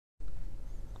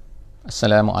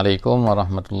Assalamualaikum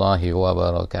warahmatullahi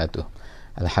wabarakatuh.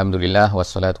 Alhamdulillah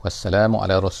wassalatu wassalamu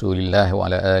ala Rasulillah wa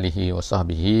ala alihi wa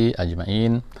sahbihi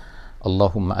ajma'in.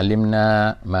 Allahumma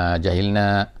alimna ma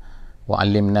jahilna wa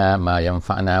alimna ma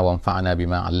yanfa'na wa anfa'na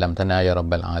bima 'allamtana ya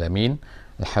rabbal alamin.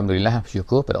 Alhamdulillah,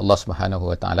 syukur pada Allah Subhanahu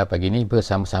wa taala, pagi ini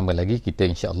bersama-sama lagi kita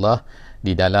insya-Allah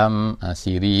di dalam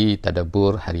siri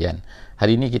Tadabbur harian.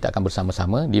 Hari ini kita akan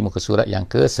bersama-sama di muka surat yang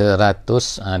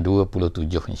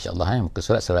ke-127 insya-Allah, muka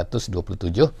surat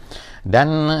 127, dan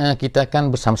kita akan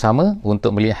bersama-sama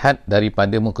untuk melihat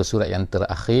daripada muka surat yang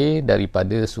terakhir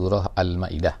daripada surah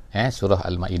Al-Maidah, surah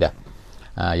Al-Maidah,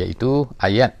 iaitu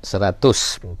ayat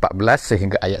 114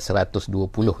 sehingga ayat 120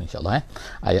 insya-Allah,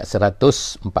 ayat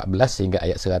 114 sehingga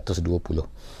ayat 120.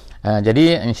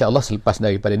 Jadi insya-Allah selepas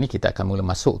daripada ini kita akan mula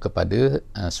masuk kepada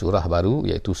surah baru,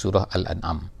 iaitu surah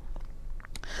Al-An'am.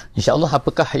 InsyaAllah,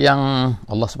 apakah yang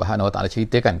Allah Subhanahu Wa Taala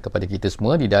ceritakan kepada kita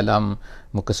semua di dalam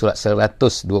muka surat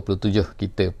 127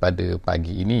 kita pada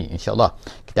pagi ini? InsyaAllah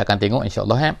kita akan tengok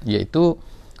insyaAllah, iaitu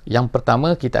yang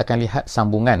pertama kita akan lihat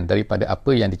sambungan daripada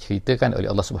apa yang diceritakan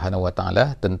oleh Allah Subhanahu Wa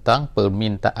Taala tentang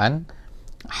permintaan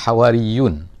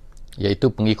Hawariyun,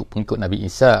 iaitu pengikut-pengikut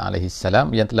Nabi Isa AS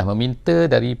yang telah meminta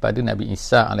daripada Nabi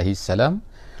Isa AS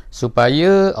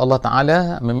supaya Allah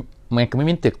Ta'ala mereka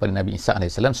meminta kepada Nabi Isa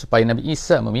AS supaya Nabi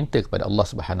Isa meminta kepada Allah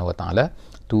Subhanahu Wa Taala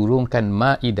turunkan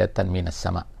ma'idatan minas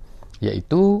sama',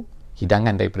 iaitu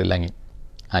hidangan daripada langit.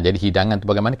 Jadi hidangan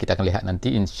tu bagaimana kita akan lihat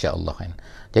nanti insya-Allah kan.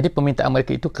 Jadi permintaan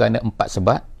mereka itu kerana 4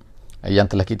 sebab yang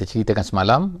telah kita ceritakan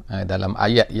semalam dalam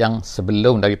ayat yang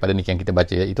sebelum daripada ni yang kita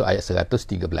baca, iaitu ayat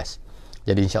 113.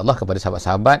 Jadi insya-Allah kepada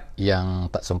sahabat-sahabat yang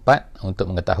tak sempat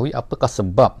untuk mengetahui apakah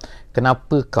sebab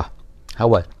kenapakah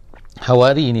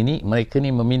Hawari ini mereka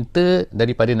ni meminta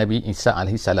daripada Nabi Isa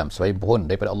AS supaya mohon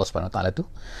daripada Allah Subhanahu Wa Taala tu,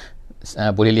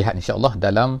 boleh lihat insya-Allah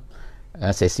dalam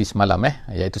sesi semalam,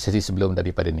 iaitu sesi sebelum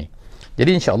daripada ni.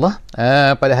 Jadi insya-Allah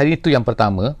pada hari itu yang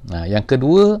pertama. Yang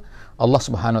kedua, Allah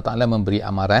Subhanahu Wa Taala memberi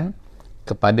amaran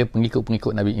kepada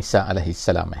pengikut-pengikut Nabi Isa AS.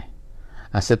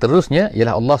 Seterusnya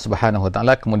ialah Allah Subhanahu Wa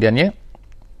Taala kemudiannya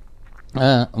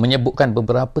menyebutkan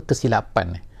beberapa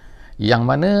kesilapan yang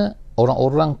mana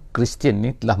orang-orang Kristian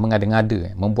ni telah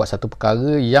mengada-ngada membuat satu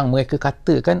perkara yang mereka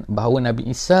katakan bahawa Nabi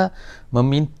Isa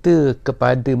meminta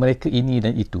kepada mereka ini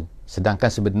dan itu, sedangkan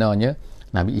sebenarnya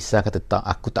Nabi Isa kata tak,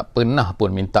 aku tak pernah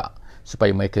pun minta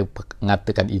supaya mereka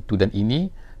mengatakan itu dan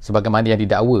ini sebagaimana yang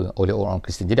didakwa oleh orang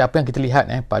Kristian. Jadi apa yang kita lihat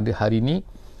pada hari ini,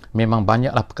 memang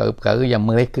banyaklah perkara-perkara yang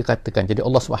mereka katakan. Jadi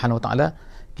Allah Subhanahu Wa Taala,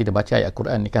 kita baca ayat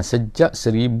Quran ni kan sejak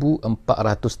 1400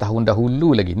 tahun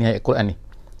dahulu lagi, ni ayat Quran ni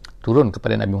turun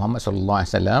kepada Nabi Muhammad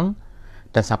SAW,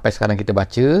 dan sampai sekarang kita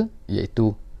baca, iaitu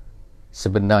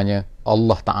sebenarnya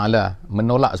Allah Ta'ala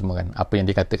menolak semua kan apa yang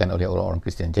dikatakan oleh orang-orang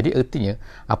Kristian. Jadi artinya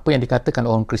apa yang dikatakan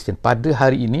orang Kristian pada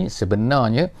hari ini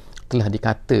sebenarnya telah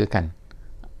dikatakan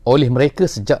oleh mereka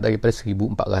sejak daripada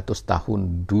 1400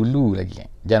 tahun dulu lagi,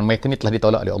 dan mereka ni telah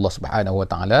ditolak oleh Allah Subhanahu Wa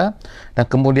Taala. Dan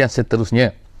kemudian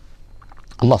seterusnya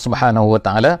Allah Subhanahu Wa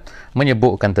Taala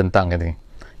menyebutkan tentang ini,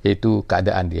 iaitu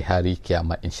keadaan di hari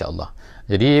kiamat insya-Allah.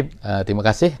 Jadi terima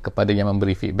kasih kepada yang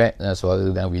memberi feedback suara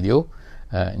dan video.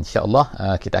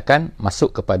 Insya-Allah kita akan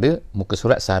masuk kepada muka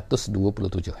surat 127.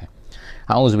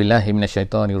 A'udzubillahi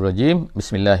minasyaitonirrajim.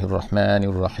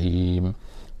 Bismillahirrahmanirrahim.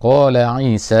 Qala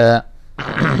Isa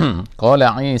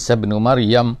ibn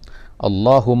Maryam,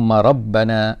 Allahumma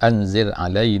rabbana anzir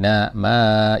alaina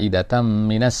ma'idatan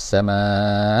minas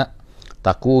sama'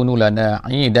 takunu lana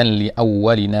 'idan li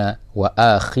awwalina wa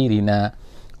akhirina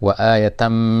wa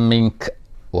ayatan mink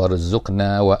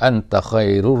warzuqna wa anta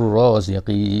khairur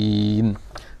raziqin.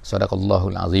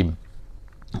 Sadaqallahul azim.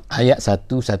 Ayat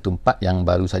 114 yang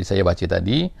baru saja saya baca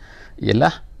tadi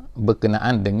ialah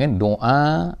berkenaan dengan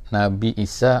doa Nabi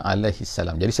Isa AS.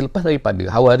 Jadi selepas daripada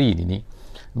Hawari ini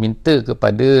minta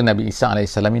kepada Nabi Isa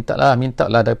AS, mintalah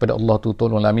daripada Allah tu,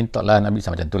 tolonglah, mintalah Nabi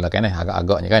Isa, macam tu lah kan,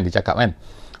 agak-agaknya kan dia cakap kan.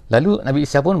 Lalu Nabi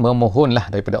Isa pun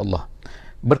memohonlah daripada Allah.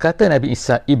 Berkata Nabi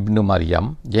Isa ibnu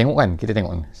Maryam, kita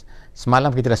tengok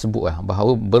semalam kita dah sebut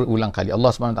bahawa berulang kali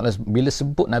Allah SWT bila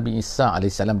sebut Nabi Isa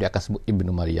AS dia akan sebut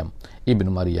ibnu Maryam,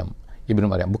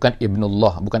 bukan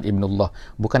ibnullah,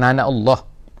 bukan anak Allah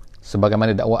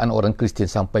sebagaimana dakwaan orang Kristian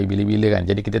sampai bila-bila kan.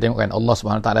 Jadi kita tengok kan, Allah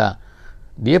SWT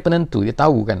dia penentu, dia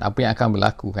tahu kan apa yang akan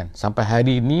berlaku kan. Sampai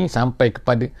hari ini, sampai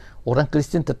kepada orang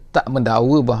Kristian tetap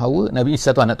mendakwa bahawa Nabi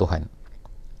Isa tu anak Tuhan.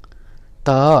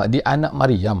 Tak, dia anak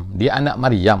Maryam.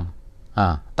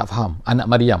 Tak faham, anak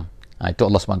Maryam. Itu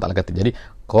Allah SWT kata. Jadi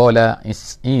qala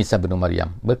Isa bin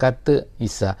Maryam, berkata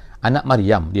Isa anak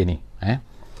Maryam dia ni.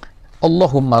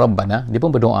 Allahumma rabbana, dia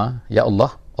pun berdoa, ya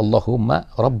Allah, Allahumma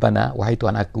rabbana, wahai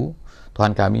Tuhan aku,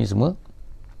 Tuhan kami semua,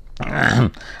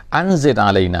 Anzil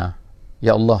alaina,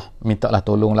 ya Allah, mintalah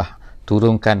tolonglah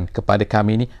turunkan kepada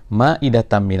kami ni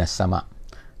ma'idatan minas sama',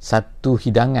 satu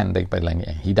hidangan daripada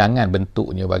langit. Hidangan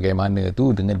bentuknya bagaimana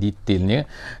tu, dengan detailnya,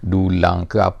 dulang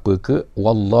ke apa ke,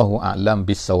 wallahu a'lam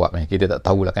bissawab. Kita tak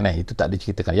tahulah kan, itu tak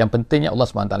diceritakan. Yang pentingnya Allah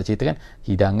SWT ceritakan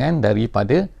hidangan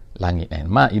daripada langit,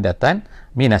 ma'idatan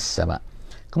minas sama'.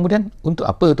 Kemudian untuk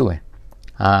apa tu?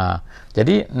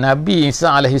 Jadi Nabi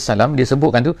Isa alaihi salam dia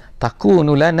sebutkan tu,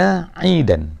 takunu lana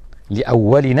aidan li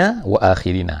awwalina wa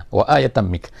akhirina wa ayatan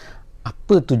mik.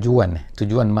 Apa tujuan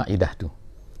maidah tu?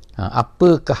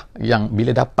 Apakah yang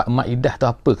bila dapat maidah tu,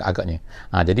 apakah agaknya?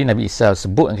 Jadi Nabi Isa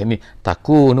sebut ni,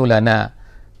 takunu lana,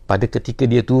 pada ketika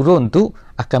dia turun tu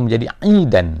akan menjadi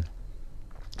aidan.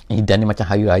 Aidan ni macam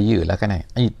hari raya lah kan,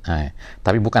 Aid.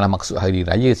 Tapi bukanlah maksud hari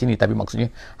raya sini, tapi maksudnya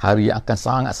hari yang akan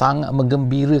sangat-sangat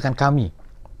menggembirakan kami.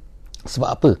 Sebab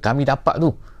apa? Kami dapat tu.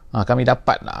 Kami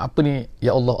dapat apa ni,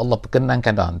 ya Allah, Allah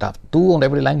perkenankan dah turun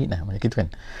daripada langit macam gitu kan.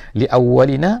 Li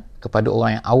awwalina, kepada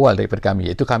orang yang awal daripada kami,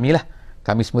 iaitu kami lah,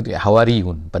 kami semua tu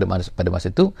hawariyun pada masa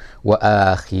itu, wa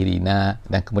akhirina,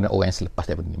 dan kemudian orang yang selepas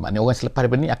daripada ni. Maknanya orang yang selepas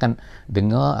daripada ni akan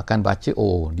dengar, akan baca,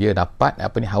 oh dia dapat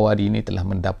apa ni, hawari ni telah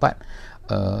mendapat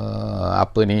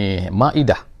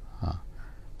maidah.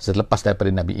 Selepas daripada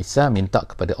Nabi Isa minta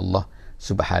kepada Allah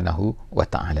Subhanahu wa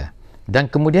ta'ala. Dan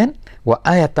kemudian wa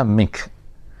ayatan mink,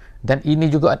 dan ini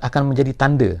juga akan menjadi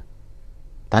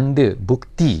tanda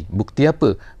bukti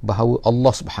apa? Bahawa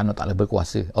Allah Subhanahu Wa Taala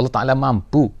berkuasa, Allah Taala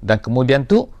mampu. Dan kemudian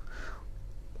tu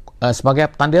sebagai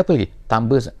tanda apa lagi?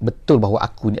 Tambah betul bahawa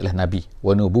aku ni adalah nabi,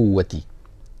 wa nubuwati,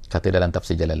 kata dalam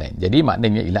tafsir Jalalain. Jadi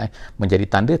maknanya ialah menjadi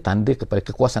tanda kepada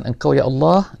kekuasaan engkau ya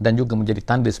Allah, dan juga menjadi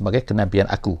tanda sebagai kenabian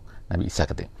aku, Nabi Isa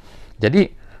kata.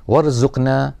 Jadi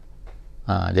warzuqna,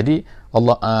 jadi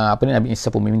Allah Nabi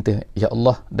Isa pun meminta, ya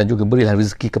Allah, dan juga berilah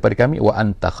rezeki kepada kami, wa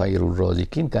anta khairur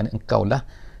razikin, kerana engkau lah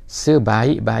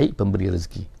sebaik-baik pemberi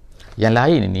rezeki. Yang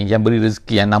lain ini, yang beri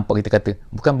rezeki, yang nampak kita kata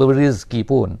bukan beri rezeki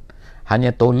pun,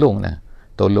 hanya tolong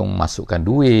masukkan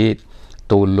duit,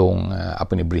 tolong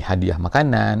beri hadiah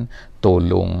makanan,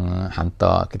 tolong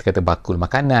hantar kita kata bakul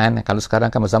makanan. Kalau sekarang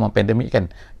kan zaman pandemik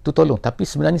kan, tu tolong. Tapi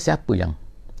sebenarnya siapa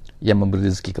yang memberi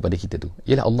rezeki kepada kita tu?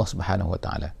 Ialah Allah Subhanahu Wa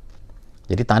Taala.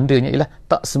 Jadi tandanya ialah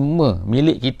tak semua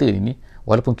milik kita ni,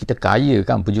 walaupun kita kaya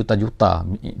kan berjuta-juta,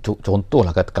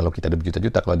 contohlah kata kalau kita ada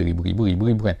berjuta-juta, kalau ada ribu-ribu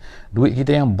kan, duit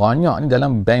kita yang banyak ni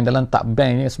dalam bank, dalam tak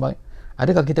bank ni semua,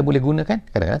 adakah kita boleh gunakan?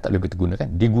 Kadang-kadang tak boleh kita gunakan,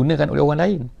 digunakan oleh orang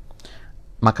lain.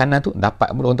 Makanan tu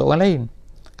dapat untuk orang lain.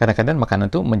 Kadang-kadang makanan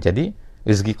tu menjadi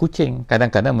rezeki kucing,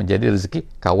 kadang-kadang menjadi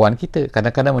rezeki kawan kita,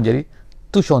 kadang-kadang menjadi,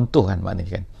 tu contoh kan,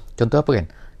 maknanya kan. Contoh apa kan?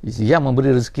 Yang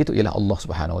memberi rezeki tu ialah Allah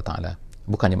Subhanahu Wa Taala,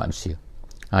 bukannya manusia.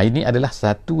 Ini adalah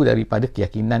satu daripada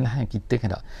keyakinan lah kita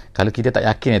kan. Kalau kita tak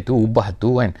yakin itu, ubah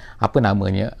tu kan, apa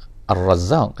namanya,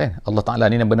 Ar-Razzaq kan. Allah Ta'ala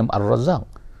ni bernama Ar-Razzaq.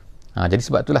 Jadi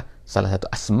sebab itulah salah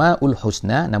satu Asma'ul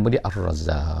Husna, nama dia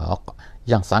Ar-Razzaq,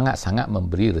 yang sangat-sangat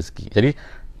memberi rezeki. Jadi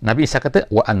Nabi Isa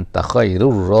kata, wa anta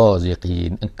khairur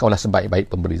raziqin, engkau lah sebaik-baik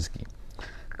pemberi rezeki.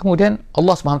 Kemudian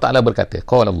Allah SWT berkata,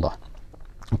 qala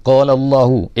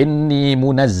Allahu inni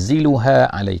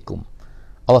munazziluha alaikum.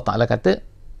 Allah Ta'ala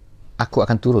kata, aku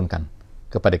akan turunkan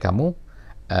kepada kamu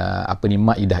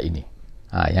maidah ini,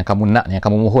 yang kamu nak, yang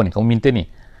kamu mohon, yang kamu minta ni.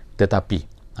 Tetapi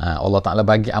Allah Ta'ala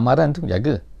bagi amaran tu,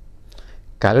 jaga.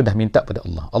 Kalau dah minta pada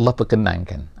Allah, Allah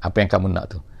perkenankan apa yang kamu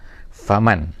nak tu,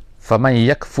 faman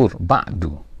yakfur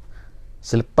ba'du,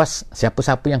 selepas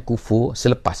siapa-siapa yang kufur,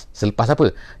 selepas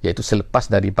apa? Iaitu selepas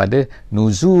daripada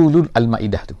nuzulul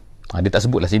al-maidah tu. Dia tak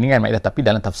sebutlah sini kan maidah, tapi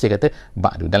dalam tafsir kata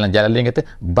ba'du, dalam Jalalain kata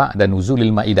ba'da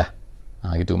nuzulil maidah.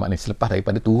 Gitu, maknanya selepas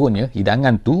daripada turunnya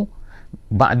hidangan tu,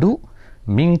 ba'du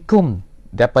minkum,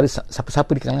 daripada siapa-siapa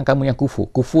di kalangan kamu yang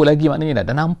kufur lagi, maknanya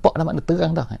dah nampak dah, makna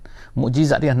terang dah kan,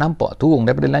 mukjizat dia nampak turun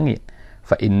daripada langit.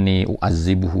 Fa inni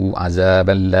u'azzibuhu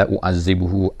azaban la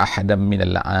u'azzibuhu ahadan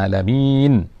minal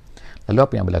alamin. Lalu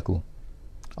apa yang berlaku?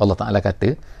 Allah Ta'ala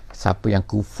kata, siapa yang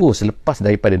kufur selepas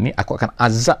daripada ni, aku akan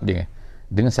azab dia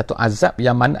dengan satu azab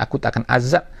yang mana aku tak akan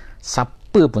azab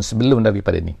siapa pun sebelum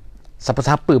daripada ni.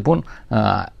 Siapa-siapa pun,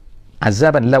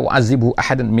 azaban la u'azibuhu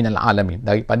ahadan minal alamin,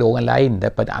 daripada orang lain,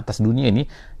 daripada atas dunia ni,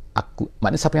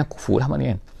 maknanya siapa yang kufur lah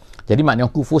maknanya kan. Jadi maknanya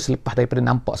yang kufur selepas daripada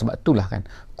nampak, sebab itulah kan,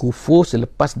 kufur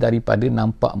selepas daripada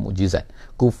nampak mukjizat,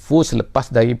 kufur selepas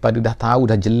daripada dah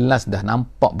tahu, dah jelas, dah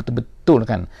nampak betul-betul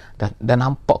kan, dah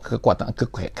nampak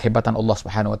kehebatan Allah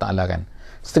Subhanahu Wa Taala kan.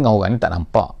 Setengah orang ni tak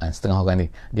nampak kan, setengah orang ni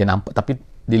dia nampak, tapi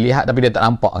dilihat tapi dia tak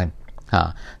nampak kan.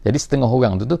 Jadi setengah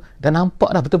orang tu dah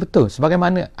nampak dah betul-betul,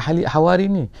 sebagaimana ahli hawari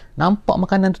ni nampak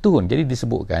makanan tu turun. Jadi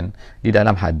disebutkan di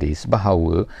dalam hadis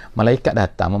bahawa malaikat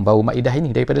datang membawa maidah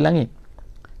ini daripada langit.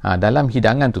 Dalam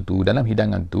hidangan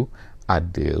tu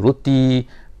ada roti,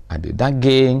 ada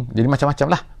daging, jadi macam-macam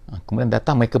lah. Kemudian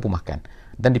datang mereka pun makan,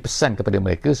 dan dipesan kepada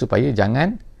mereka supaya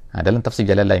jangan, dalam tafsir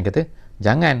Jalalain kata,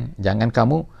 jangan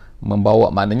kamu membawa,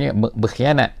 maknanya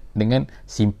berkhianat dengan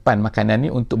simpan makanan ni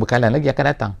untuk bekalan lagi akan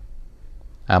datang.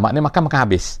 Maknanya makan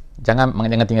habis, jangan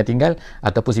tinggal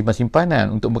ataupun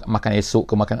simpan-simpanan untuk makan esok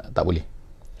ke makan, tak boleh.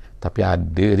 Tapi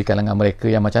ada di kalangan mereka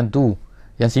yang macam tu,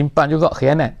 yang simpan juga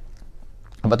khianat.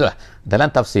 Betul lah,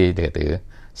 dalam tafsir dia kata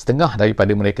setengah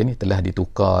daripada mereka ni telah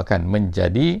ditukarkan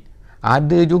menjadi,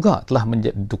 ada juga telah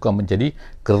ditukar menjadi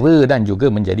kera dan juga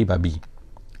menjadi babi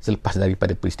selepas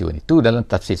daripada peristiwa ni. Tu dalam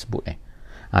tafsir sebut ni.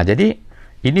 Jadi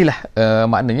inilah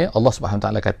maknanya Allah Subhanahu Wa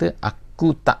Taala kata,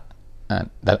 aku tak,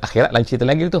 dalam akhirat lain cerita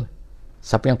lagi tu,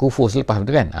 siapa yang kufur selepas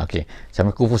tu kan, siapa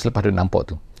yang kufur selepas tu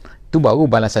nampak tu baru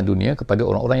balasan dunia kepada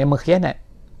orang-orang yang mengkhianat,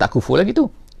 tak kufur lagi tu.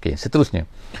 Seterusnya,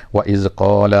 wa iz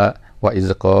qala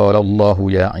Allahu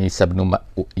ya Isa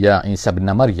bin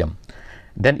Maryam,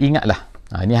 dan ingatlah,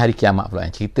 ini hari kiamat pula,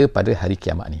 cerita pada hari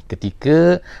kiamat ni,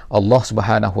 ketika Allah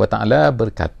Subhanahu Wa Taala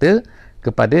berkata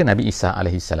kepada Nabi Isa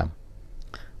alaihi salam.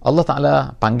 Allah Ta'ala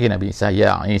panggil Nabi Isa,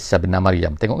 ya Isa bin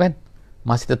Maryam. Tengok kan,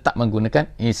 masih tetap menggunakan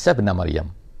Isa bin Maryam.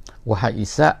 Wahai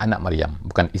Isa anak Maryam,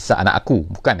 bukan Isa anak aku,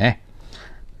 bukan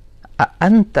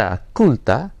anta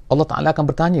kulta, Allah Ta'ala akan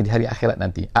bertanya di hari akhirat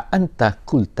nanti, anta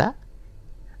kulta,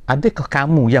 adakah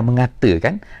kamu yang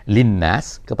mengatakan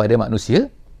linnas, kepada manusia,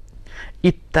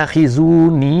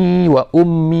 ittakhizuni wa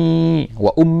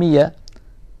ummi ya,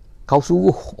 kau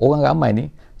suruh orang ramai ni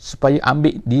supaya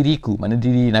ambil diriku, mana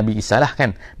diri Nabi Isa lah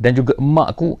kan, dan juga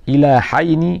emakku,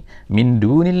 ilahaini min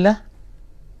dunillah,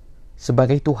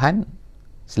 sebagai Tuhan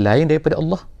selain daripada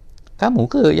Allah. Kamu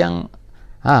ke yang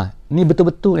ni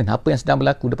betul-betul kan apa yang sedang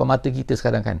berlaku depan mata kita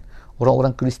sekarang kan.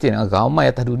 Orang-orang Kristian ramai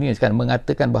atas dunia sekarang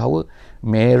mengatakan bahawa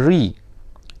Mary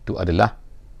tu adalah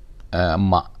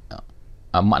mak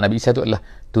Nabi Isa tu adalah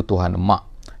tu Tuhan mak,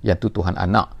 yang tu Tuhan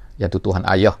anak, yang tu Tuhan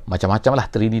ayah, macam-macam lah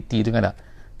Trinity tu kan tak.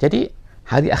 Jadi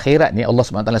hari akhirat ni Allah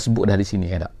SWT sebut dah di sini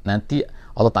kan tak? Nanti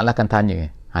Allah Ta'ala akan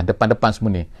tanya depan-depan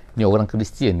semua ni orang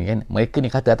Kristian ni kan, mereka ni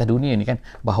kata atas dunia ni kan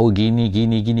bahawa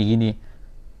gini.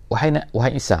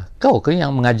 Wahai Isa, kau ke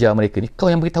yang mengajar mereka ni? Kau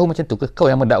yang beritahu macam tu ke?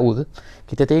 Kau yang mendakwa ke?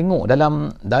 Kita tengok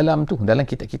dalam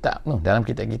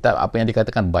kitab-kitab apa yang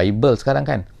dikatakan Bible sekarang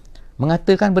kan,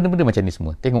 mengatakan benda-benda macam ni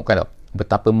semua. Tengok kan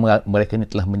betapa mereka ni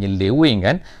telah menyeleweng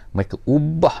kan, mereka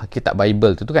ubah kitab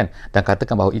Bible tu kan, dan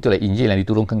katakan bahawa itulah Injil yang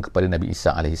diturunkan kepada Nabi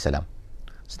Isa AS.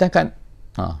 Sedangkan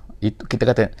itu kita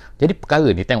kata, jadi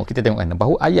perkara ni kita tengok kan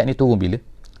bahawa ayat ni turun bila?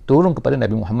 Turun kepada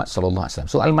Nabi Muhammad SAW.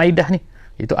 So Al-Maidah ni,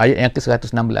 itu ayat yang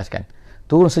ke-116 kan,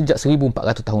 turun sejak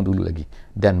 1400 tahun dulu lagi,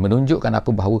 dan menunjukkan apa,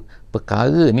 bahawa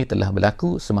perkara ni telah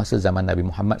berlaku semasa zaman Nabi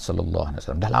Muhammad SAW.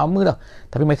 Dah lama dah,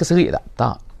 tapi mereka serik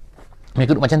tak?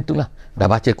 Mereka duduk macam tu lah, dah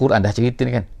baca Quran, dah cerita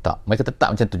ni kan, tak, mereka tetap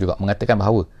macam tu juga, mengatakan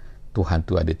bahawa Tuhan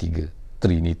tu ada 3,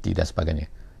 Trinity dan sebagainya.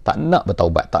 Tak nak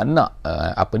bertaubat, tak nak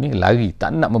lari,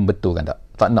 tak nak membetulkan,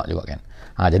 tak nak juga kan.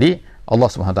 Jadi Allah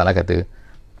SWT kata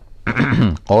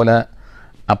qala,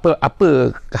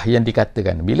 apakah yang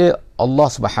dikatakan bila Allah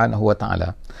Subhanahu Wa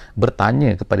Taala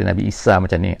bertanya kepada Nabi Isa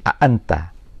macam ni, anta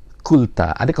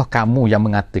kulta, adakah kamu yang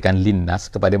mengatakan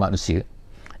linnas, kepada manusia,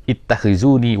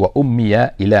 ittakhizuni wa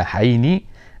ummiya ilahaini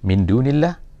min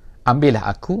dunillah,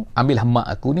 ambillah mak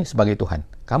aku ni sebagai Tuhan.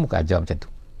 Kamu ke ajar macam tu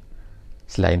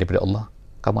selain daripada Allah?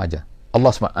 Kamu ajar.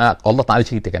 Allah Ta'ala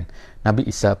ceritakan, Nabi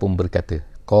Isa pun berkata,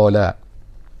 qala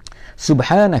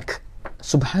subhanak,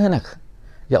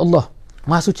 ya Allah,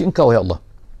 maha suci engkau ya Allah.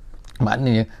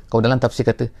 Maknanya kau dalam tafsir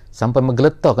kata sampai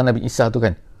menggeletarkan Nabi Isa tu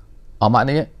kan,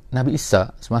 maknanya Nabi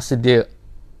Isa semasa dia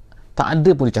tak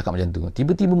ada pun dia cakap macam tu,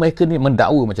 tiba-tiba mereka ni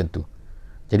mendakwa macam tu.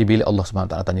 Jadi bila Allah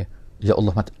SWT tanya, ya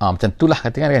Allah, macam itulah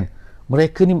katakan kan,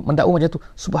 mereka ni mendakwa macam tu,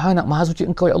 subhanak, maha suci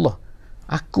engkau ya Allah,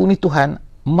 aku ni Tuhan,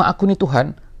 mak aku ni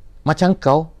Tuhan macam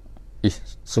kau.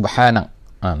 Subhanak,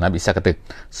 Nabi Isa kata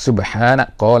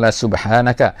subhanak, qala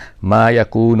subhanaka ma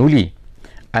yakunu li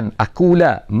an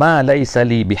aqula ma laysa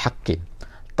li bihaqqin.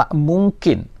 Tak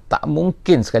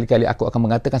mungkin sekali-kali aku akan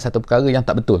mengatakan satu perkara yang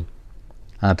tak betul.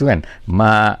 Tu kan,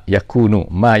 ma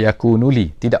yakunu li,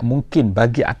 tidak mungkin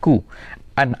bagi aku,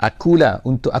 an aqula,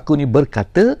 untuk aku ni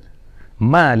berkata,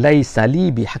 ma laysa li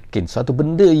bihaqqin, suatu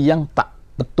benda yang tak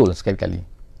betul sekali-kali.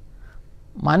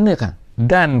 Manakah?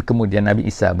 Dan kemudian Nabi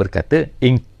Isa berkata,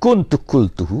 in kuntu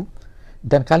qultuhu,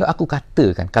 dan kalau aku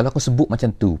katakan, kalau aku sebut macam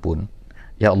tu pun,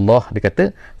 ya Allah, dia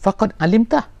kata, faqad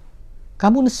alimtah,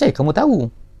 kamu nescaya kamu tahu.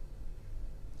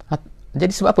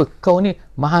 Jadi sebab apa? Kau ni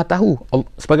maha tahu.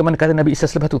 Sebagaimana kata Nabi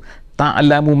Isa selepas tu,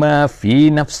 ta'lamu ma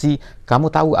fi nafsi, kamu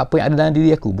tahu apa yang ada dalam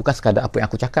diri aku, bukan sekadar apa yang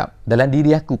aku cakap, dalam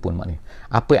diri aku pun, maknanya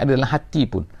apa yang ada dalam hati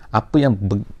pun, apa yang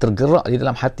tergerak di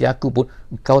dalam hati aku pun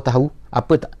kau tahu.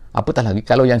 Apatah lagi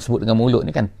kalau yang sebut dengan mulut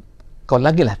ni kan, kau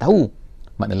lagilah tahu.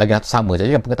 Maknanya lagi sama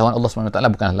saja kan, pengetahuan Allah SWT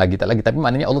bukan lagi tak lagi, tapi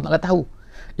maknanya Allah Taala tahu.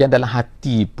 Yang dalam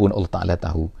hati pun Allah Taala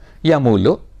tahu, yang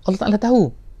mulut Allah Taala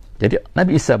tahu. Jadi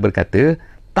Nabi Isa berkata,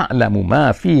 ta'lamu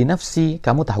ma fi nafsi,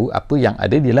 kamu tahu apa yang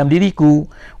ada di dalam diriku,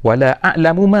 wala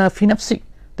a'lamu ma fi nafsik,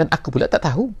 dan aku pula tak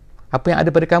tahu apa yang ada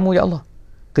pada kamu ya Allah,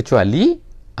 kecuali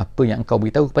apa yang engkau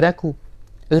beritahu kepada aku.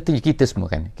 Artinya kita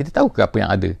semua kan, kita tahu ke apa yang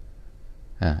ada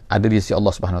ada di sisi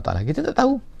Allah Subhanahu Wa Taala? Kita tak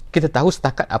tahu. Kita tahu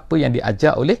setakat apa yang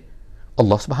diajar oleh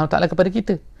Allah Subhanahu Wa Taala kepada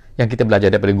kita. Yang kita belajar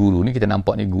daripada guru ni, kita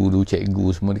nampak ni guru,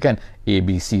 cikgu semua ni kan,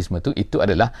 ABC semua tu, itu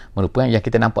adalah merupakan yang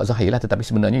kita nampak zahir lah, tetapi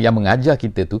sebenarnya yang mengajar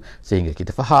kita tu sehingga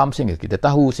kita faham, sehingga kita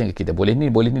tahu, sehingga kita boleh ni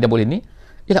dan boleh ni,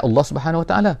 ialah Allah Subhanahu Wa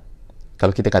Taala.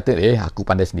 Kalau kita kata aku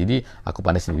pandai sendiri,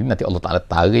 nanti Allah Taala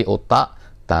tarik otak,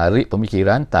 tarik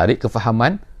pemikiran, tarik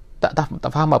kefahaman, tak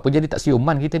faham apa, jadi tak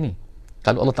siuman kita ni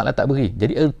kalau Allah Ta'ala tak beri.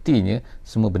 Jadi artinya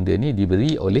semua benda ni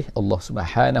diberi oleh Allah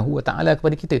Subhanahu Wa Ta'ala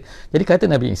kepada kita. Jadi kata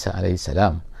Nabi Isa AS,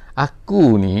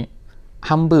 aku ni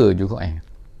hamba juga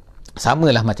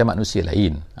samalah macam manusia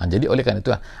lain. Jadi oleh kerana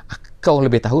itu kau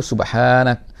lebih tahu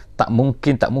subhanak, tak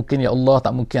mungkin ya Allah,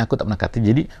 tak mungkin aku tak pernah kata.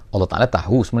 Jadi Allah Ta'ala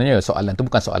tahu sebenarnya. Soalan tu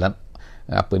bukan soalan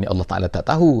apa ni Allah Ta'ala tak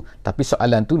tahu, tapi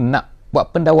soalan tu nak buat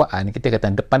pendakwaan. Kita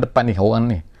kata depan-depan ni orang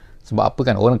ni, sebab apa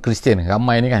kan, orang Kristian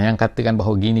ramai ni kan yang katakan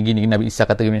bahawa gini Nabi Isa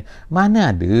kata gini. Mana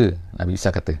ada Nabi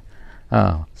Isa kata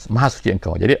maha suci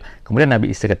engkau. Jadi kemudian Nabi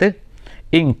Isa kata,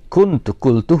 in kuntu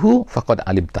qultuhu faqad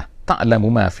alimtah ta'lamu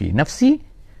ma fi nafsi,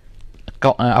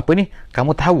 kau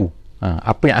kamu tahu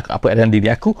apa yang apa dalam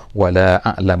diri aku, wala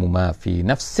a'lamu ma fi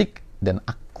nafsik, dan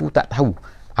aku tak tahu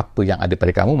apa yang ada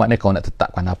pada kamu. Maknanya kau nak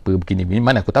tetapkan apa begini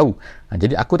mana aku tahu.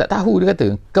 Jadi aku tak tahu, dia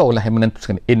kata kau lah yang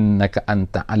menentukan, innaka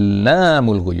anta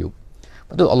allamul ghuyub.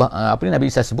 Betul Allah Nabi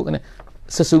Isa sebut kan,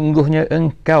 sesungguhnya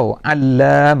engkau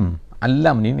alam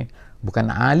ni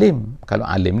bukan alim. Kalau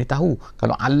alim ni tahu,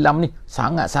 kalau alam ni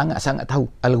sangat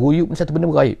tahu. Al-ghuyub ni satu benda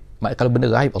gaib. Maksudnya kalau benda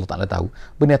gaib Allah Taala tahu,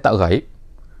 benda tak gaib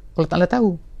Allah Taala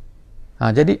tahu.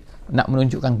 Jadi nak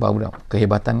menunjukkan bahawa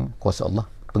kehebatan kuasa Allah,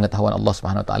 pengetahuan Allah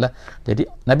Subhanahu Wa Taala. Jadi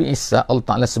Nabi Isa Allah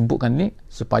Taala sebutkan ni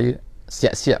supaya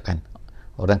siap-siapkan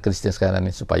orang Kristian sekarang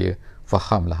ni, supaya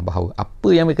fahamlah bahawa apa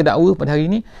yang mereka dakwa pada hari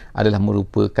ini adalah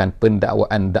merupakan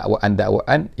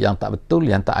dakwaan yang tak betul,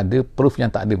 yang tak ada proof,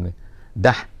 yang tak ada.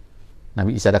 Dah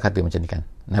Nabi Isa dah kata macam ni kan.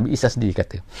 Nabi Isa sendiri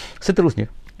kata. Seterusnya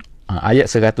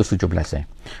ayat 117,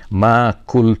 ma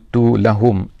qultu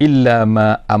lahum illa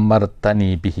ma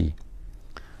amartani bihi.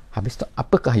 Habis tu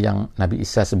apakah yang Nabi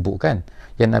Isa sebutkan,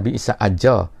 yang Nabi Isa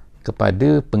ajar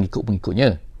kepada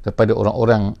pengikut-pengikutnya, kepada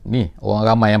orang-orang ni, orang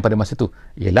ramai yang pada masa tu,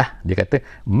 ialah dia kata,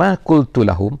 ma qultu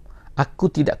lahum,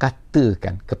 aku tidak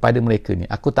katakan kepada mereka ni,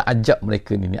 aku tak ajak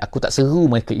mereka ni, aku tak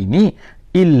seru mereka ini,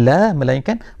 illa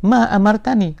melainkan ma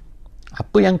amartani,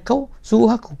 apa yang kau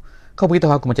suruh aku, kau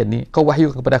beritahu aku macam ni, kau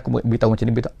wahyu kepada aku beritahu macam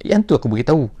ni, yang tu aku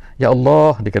beritahu ya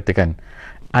Allah. Dia katakan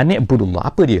ani'budullah,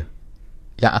 apa dia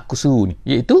yang aku suruh ni,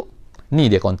 iaitu ni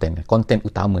dia konten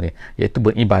utama dia, iaitu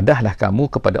beribadahlah kamu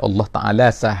kepada Allah Ta'ala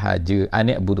sahaja.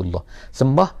 Ani'budullah,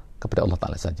 sembah kepada Allah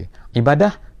Ta'ala saja,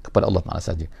 ibadah kepada Allah Ta'ala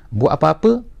saja, buat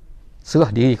apa-apa serah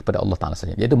diri kepada Allah Ta'ala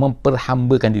saja, iaitu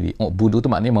memperhambakan diri. Budu tu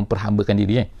maknanya memperhambakan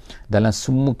diri dalam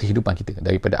semua kehidupan kita,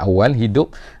 daripada awal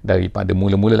hidup, daripada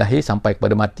mula-mula lahir sampai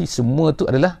kepada mati, semua tu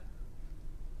adalah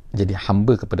jadi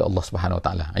hamba kepada Allah Subhanahu Wa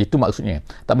Taala. Itu maksudnya,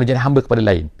 tak boleh jadi hamba kepada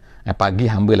lain. Pagi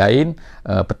hamba lain,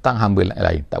 petang hamba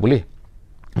lain, tak boleh.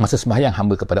 Masa sembahyang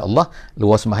hamba kepada Allah,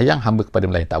 luar sembahyang hamba kepada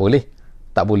lain, tak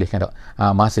boleh kan.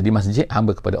 Masa di masjid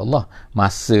hamba kepada Allah,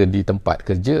 masa di tempat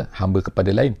kerja hamba kepada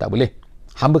lain, tak boleh.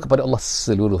 Hamba kepada Allah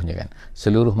seluruhnya kan,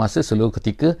 seluruh masa, seluruh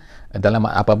ketika, dalam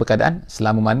apa-apa keadaan,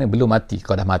 selama mana belum mati.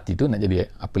 Kalau dah mati tu nak jadi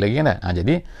apa lagi kan.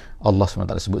 Jadi Allah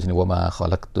SWT sebut sini, wa ma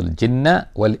khalaqtul jinna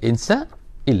wal insa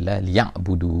illa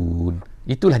liya'budun.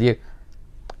 Itulah dia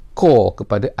core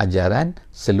kepada ajaran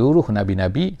seluruh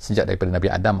Nabi-Nabi, sejak daripada Nabi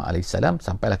Adam AS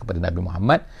sampailah kepada Nabi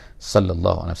Muhammad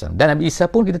SAW. Dan Nabi Isa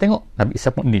pun kita tengok, Nabi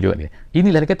Isa pun ini juga dia.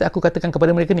 Inilah dia kata, aku katakan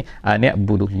kepada mereka ni,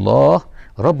 ani'budullah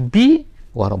Rabbi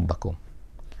wa Rabbakum.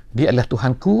 Dia adalah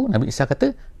Tuhanku, Nabi Isa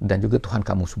kata, dan juga Tuhan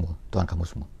kamu semua.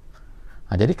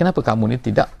 Jadi kenapa kamu ni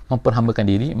tidak memperhambakan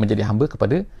diri menjadi hamba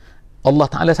kepada Allah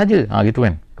Ta'ala saja? Gitu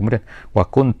kan. Kemudian wa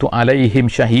kuntu alaihim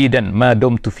syahidan ma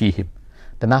dumtu fihim.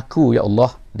 Dan aku ya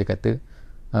Allah, dia kata,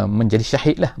 menjadi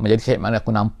syahid lah. Menjadi syahid maknanya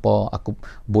aku nampak, aku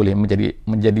boleh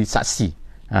menjadi saksi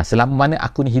Selama mana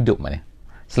aku ni hidup, mana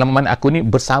selama mana aku ni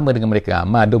bersama dengan mereka,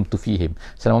 madum tu fihim,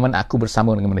 selama mana aku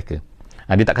bersama dengan mereka.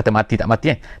 Dia tak kata mati tak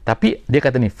mati, tapi dia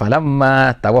kata ni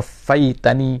falamma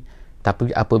tawaffaitani,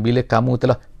 tapi apabila kamu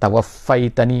telah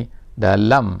tawaffaitani,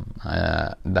 dalam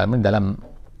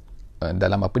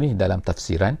apa ni, dalam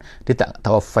tafsiran dia tak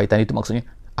tawaffaitani itu maksudnya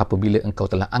apabila engkau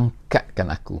telah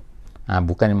angkatkan aku.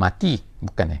 Bukan mati,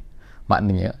 bukan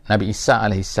maknanya Nabi Isa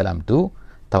alaihissalam tu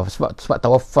sebab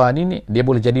tawaffa ni dia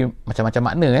boleh jadi macam-macam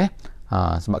makna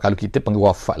sebab kalau kita panggil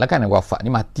wafat lah kan, wafat ni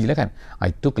mati lah kan,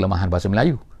 itu kelemahan bahasa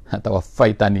Melayu.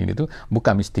 Tawaffaitani ni tu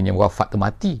bukan mestinya wafat tu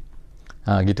mati,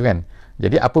 gitu kan.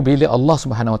 Jadi apabila Allah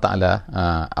Subhanahu Wa Taala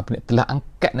telah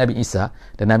angkat Nabi Isa,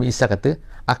 dan Nabi Isa kata,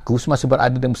 aku semasa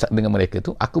berada dengan mereka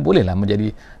tu, aku bolehlah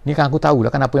menjadi ni kan, aku tahu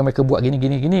lah kan apa yang mereka buat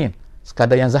gini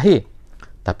sekadar yang zahir,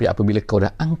 tapi apabila kau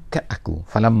dah angkat aku,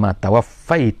 falamma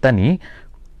tawaffaitani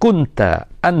kunta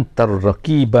antar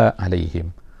raqiba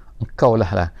alaihim, engkau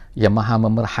lah yang maha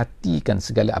memerhatikan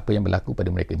segala apa yang berlaku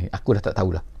pada mereka ni. Aku dah tak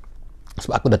tahulah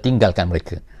sebab aku dah tinggalkan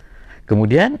mereka.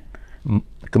 Kemudian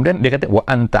dia kata wa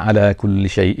anta ala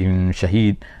kulli syai'in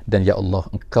syahid, dan ya Allah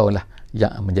engkau lah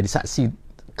yang menjadi saksi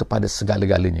kepada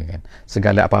segala-galanya kan,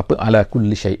 segala apa-apa, ala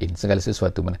kulli syai'in, segala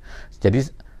sesuatu mana. Jadi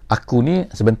aku ni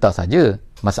sebentar saja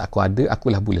masa aku ada,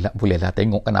 akulah bolehlah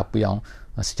tengok kan apa yang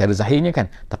secara zahirnya kan,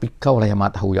 tapi kau lah yang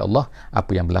maha tahu ya Allah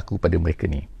apa yang berlaku pada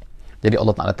mereka ni. Jadi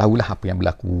Allah Ta'ala tahulah apa yang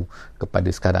berlaku kepada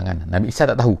sekarang kan. Nabi Isa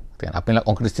tak tahu kan, apa yang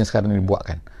orang Kristian sekarang ni buat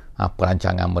kan,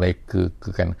 perancangan mereka ke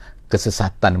kan,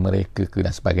 kesesatan mereka ke dan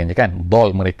sebagainya kan,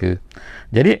 dol mereka.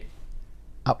 Jadi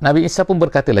Nabi Isa pun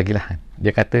berkata lagi lah,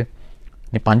 dia kata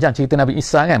ni panjang cerita Nabi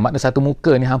Isa kan, makna satu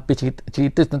muka ni hampir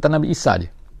cerita tentang Nabi Isa je.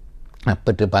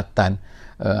 Perdebatan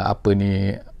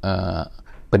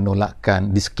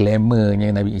penolakan, disclaimernya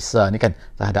Nabi Isa ni kan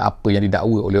terhadap apa yang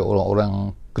didakwa oleh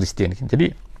orang-orang Kristian kan. Jadi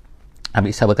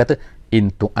Nabi Isa berkata,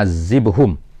 in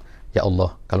tu'azzibhum, ya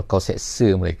Allah kalau kau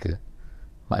seksa mereka,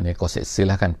 maknanya kau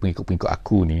seksalah kan pengikut-pengikut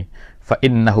aku ni, fa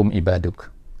innahum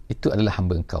ibaduk, itu adalah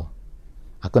hamba engkau.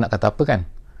 Aku nak kata apa kan,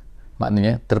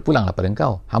 maknanya terpulanglah pada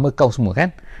engkau, hamba kau semua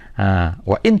kan.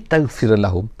 Wa in taghfir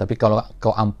lahum, tapi kalau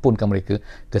kau ampunkan mereka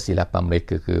kesilapan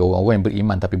mereka ke, orang-orang yang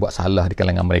beriman tapi buat salah di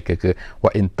kalangan mereka ke,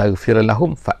 wa in taghfir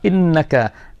lahum fa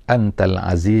innaka antal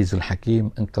azizul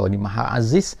hakim, engkau ni maha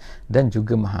aziz dan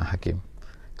juga maha hakim.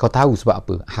 Kau tahu sebab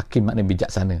apa? Hakim makna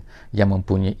bijaksana, yang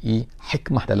mempunyai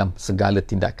hikmah dalam segala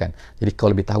tindakan. Jadi kau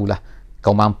lebih tahulah,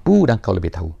 kau mampu dan kau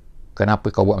lebih tahu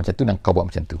kenapa kau buat macam tu dan kau buat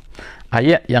macam tu.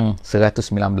 Ayat yang 119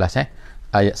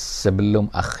 ayat sebelum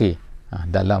akhir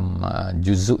dalam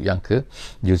juzuk yang ke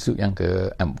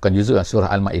bukan juzuk,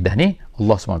 surah Al-Maidah ni,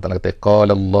 Allah SWT kata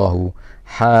qala Allahu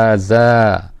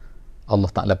haza,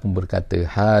 Allah Ta'ala pun berkata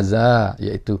haza,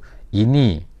 iaitu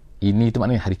ini itu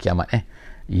maknanya hari kiamat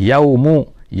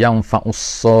yaumu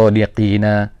yanfa'us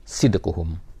sadiqina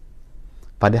sidquhum,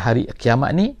 pada hari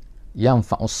kiamat ni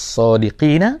yanfa'us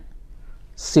sadiqina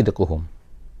sidquhum,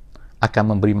 akan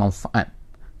memberi manfaat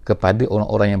kepada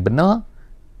orang-orang yang benar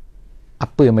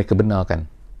apa yang mereka benarkan,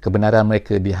 kebenaran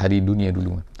mereka di hari dunia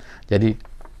dulu. Jadi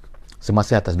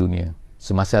semasa atas dunia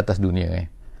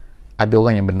ada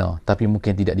orang yang benar tapi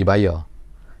mungkin tidak dibayar,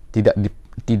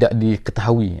 tidak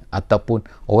diketahui, ataupun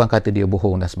orang kata dia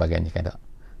bohong dan sebagainya kan tak?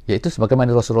 Iaitu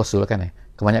sebagaimana Rasul-Rasul kan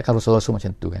kebanyakan Rasul-Rasul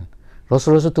macam tu kan.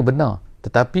 Rasul-Rasul tu benar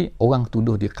tetapi orang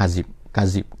tuduh dia kazib,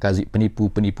 penipu,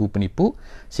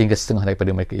 sehingga setengah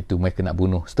daripada mereka itu mereka nak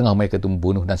bunuh, setengah mereka itu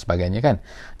membunuh dan sebagainya kan.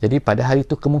 Jadi pada hari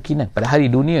itu kemungkinan, pada hari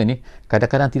dunia ni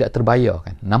kadang-kadang tidak terbayar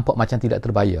kan, nampak macam tidak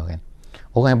terbayar kan.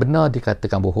 Orang yang benar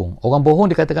dikatakan bohong, orang bohong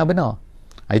dikatakan benar.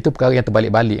 Itu perkara yang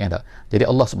terbalik-balik kan tak. Jadi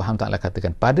Allah Subhanahu Taala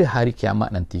katakan pada hari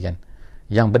kiamat nanti kan,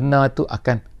 yang benar tu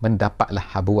akan mendapatlah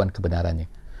habuan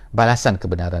kebenarannya, balasan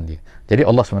kebenaran dia. Jadi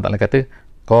Allah Subhanahu Taala kata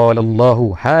qala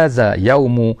Allahu haza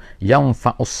yaumu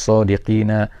yanfa'us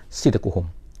sadiqina sidquhum,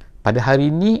 pada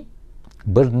hari ini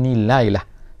bernilailah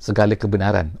segala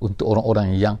kebenaran untuk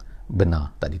orang-orang yang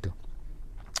benar tadi tu,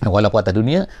 walaupun atas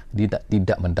dunia dia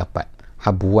tidak mendapat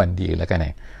habuan dia lah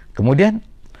kan. Kemudian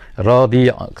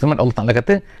kemudian Allah Ta'ala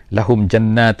kata lahum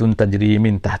jannatun tajri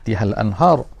min tahtihal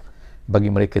anhar, bagi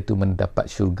mereka itu mendapat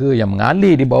syurga yang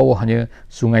mengalir di bawahnya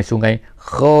sungai-sungai,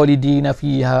 khalidina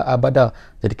fiha abada.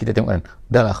 Jadi kita tengok kan,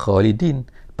 dah khalidin,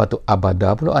 patut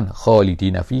abada pula kan,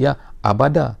 khalidina fiha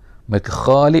abada, mereka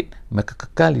khalid, mereka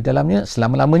kekal di dalamnya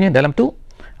selama-lamanya. Dalam tu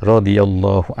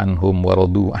radhiyallahu anhum wa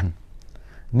radu'an,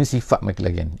 ini sifat mereka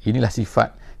lagi kan. Inilah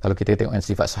sifat, kalau kita tengok kan,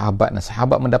 sifat sahabat, dan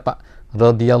sahabat mendapat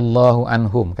radhiyallahu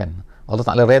anhum kan, Allah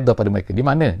Ta'ala reda pada mereka. Di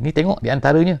mana? Ni tengok di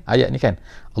antaranya ayat ni kan,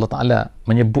 Allah Ta'ala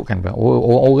menyebutkan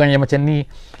orang-orang yang macam ni,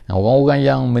 orang-orang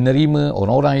yang menerima,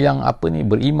 orang-orang yang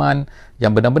beriman,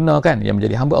 yang benar-benar kan, yang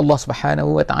menjadi hamba Allah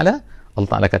Subhanahu Wa Ta'ala. Allah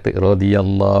Ta'ala kata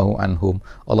radhiyallahu anhum,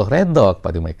 Allah reda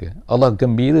kepada mereka, Allah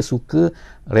gembira, suka,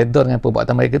 reda dengan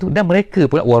perbuatan mereka tu, dan mereka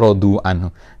pula waradu anhu,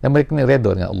 dan mereka ni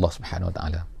reda dengan Allah Subhanahu Wa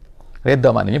Ta'ala.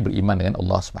 Reda maknanya beriman dengan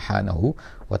Allah Subhanahu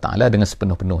Wa Ta'ala dengan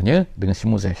sepenuh-penuhnya, dengan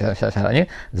semua syarat-syaratnya.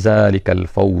 Zalikal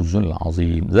fawzul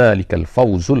azim, zalikal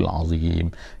fawzul azim,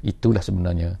 itulah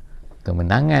sebenarnya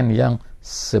kemenangan yang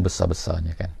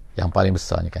sebesar-besarnya kan, yang paling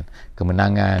besarnya kan.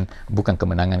 Kemenangan, bukan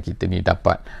kemenangan kita ni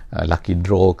dapat lucky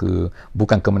draw ke,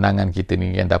 bukan kemenangan kita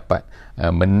ni yang dapat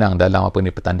menang dalam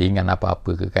pertandingan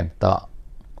apa-apa ke kan, tak.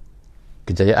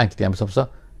 Kejayaan kita yang besar-besar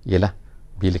ialah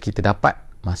bila kita dapat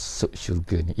masuk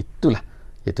syurga ni, itulah,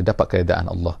 iaitu dapat keredaan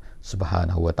Allah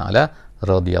Subhanahu Wa Ta'ala.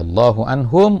 Radhiyallahu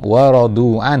anhum wa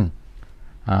radu'an,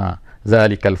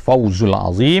 zalikal fawzul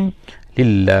azim,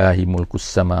 lillahi mulkus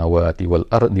samawati wal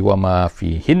ardi wa ma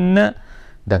fihinna.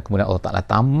 Dan kemudian Allah Ta'ala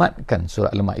tamatkan surat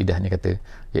Al-Ma'idah ni kata,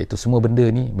 iaitu semua benda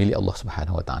ni milik Allah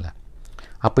Subhanahu Wa Ta'ala.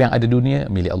 Apa yang ada dunia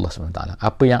milik Allah Subhanahu Wa Ta'ala,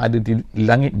 apa yang ada di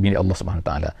langit milik Allah Subhanahu Wa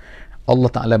Ta'ala.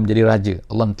 Allah Ta'ala menjadi raja,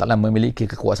 Allah Ta'ala memiliki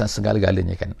kekuasaan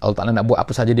segala-galanya kan. Allah Ta'ala nak buat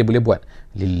apa saja dia boleh buat.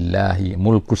 Lillahi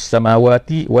mulkus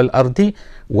samawati wal ardi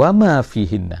wa ma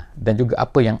fihinna, dan juga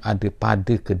apa yang ada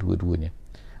pada kedua-duanya.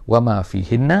 Wa ma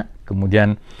fihinna,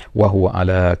 kemudian wa huwa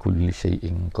ala kulli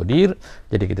syai'in qadir.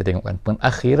 Jadi kita tengokkan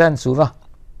penakhiran surah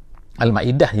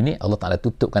Al-Ma'idah ini, Allah Ta'ala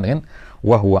tutupkan dengan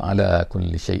wa huwa ala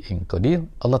kulli syai'in qadir.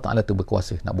 Allah Ta'ala tu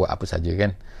berkuasa nak buat apa saja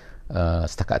kan.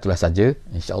 Setakat itulah saja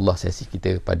insya-Allah sesi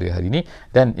kita pada hari ini,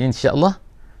 dan insya-Allah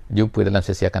jumpa dalam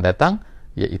sesi akan datang,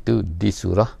 iaitu di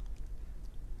surah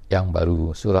yang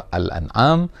baru, surah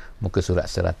Al-An'am, muka surat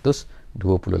 128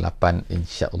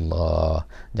 insya-Allah.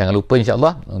 Jangan lupa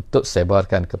insya-Allah untuk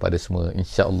sebarkan kepada semua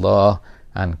insya-Allah,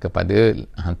 dan kepada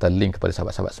hantar link kepada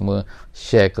sahabat-sahabat semua,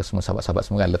 share ke semua sahabat-sahabat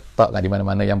semua, letakkan di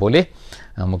mana-mana yang boleh.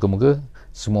 Moga-moga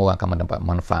semua orang akan mendapat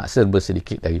manfaat serba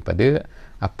sedikit daripada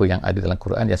apa yang ada dalam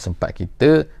Quran yang sempat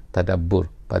kita tadabbur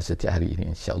pada setiap hari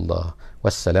ini insya-Allah.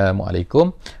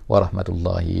 Wassalamualaikum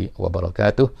warahmatullahi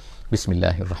wabarakatuh.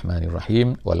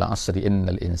 Bismillahirrahmanirrahim. Wal 'asri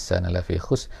innal insana lafi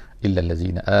khusr illa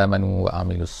allazina amanu wa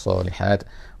 'amilus solihat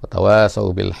wa tawasaw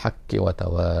bil haqqi wa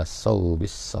tawasaw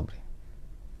bis sabr.